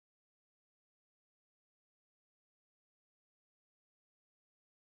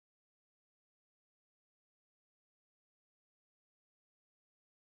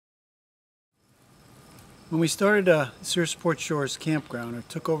When we started Searsport Shores Campground, or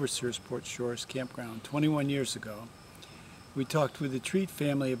took over Searsport Shores Campground 21 years ago, we talked with the Treat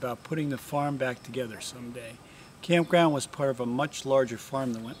family about putting the farm back together someday. Campground was part of a much larger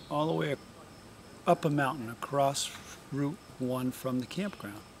farm that went all the way up a mountain across Route 1 from the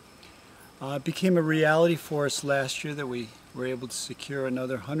campground. It became a reality for us last year that we were able to secure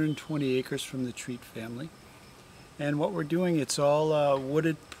another 120 acres from the Treat family. And what we're doing, it's all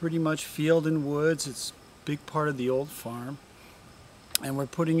wooded, pretty much field and woods. It's a big part of the old farm. And we're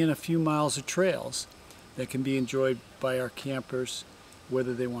putting in a few miles of trails that can be enjoyed by our campers,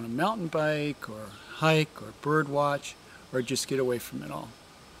 whether they want to mountain bike or hike or bird watch or just get away from it all.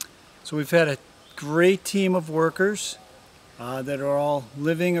 So we've had a great team of workers that are all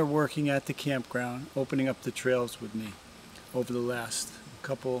living or working at the campground, opening up the trails with me over the last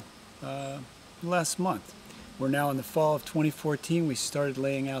month. We're now in the fall of 2014. We started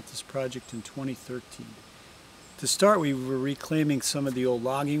laying out this project in 2013. To start, we were reclaiming some of the old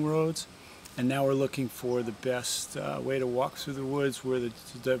logging roads, and now we're looking for the best way to walk through the woods where the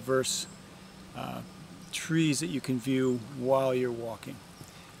diverse trees that you can view while you're walking.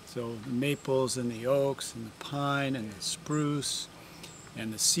 So the maples and the oaks and the pine and the spruce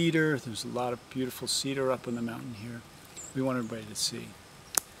and the cedar. There's a lot of beautiful cedar up on the mountain here. We want everybody to see.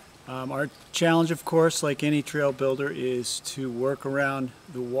 Our challenge, of course, like any trail builder, is to work around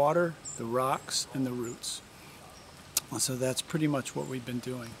the water, the rocks, and the roots. So that's pretty much what we've been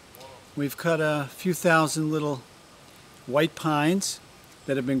doing. We've cut a few thousand little white pines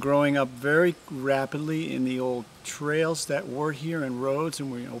that have been growing up very rapidly in the old trails that were here and roads,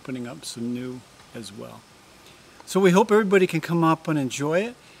 and we're opening up some new as well. So we hope everybody can come up and enjoy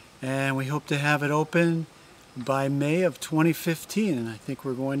it, and we hope to have it open by May of 2015, and I think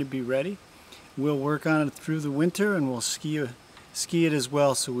we're going to be ready. We'll work on it through the winter, and we'll ski it as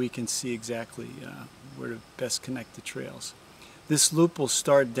well so we can see exactly where to best connect the trails. This loop will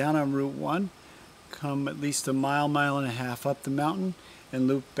start down on Route 1, come at least a mile, mile and a half up the mountain, and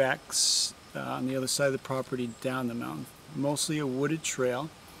loop back on the other side of the property down the mountain. Mostly a wooded trail.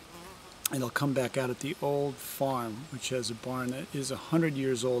 It'll come back out at the old farm, which has a barn that is 100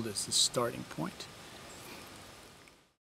 years old as the starting point.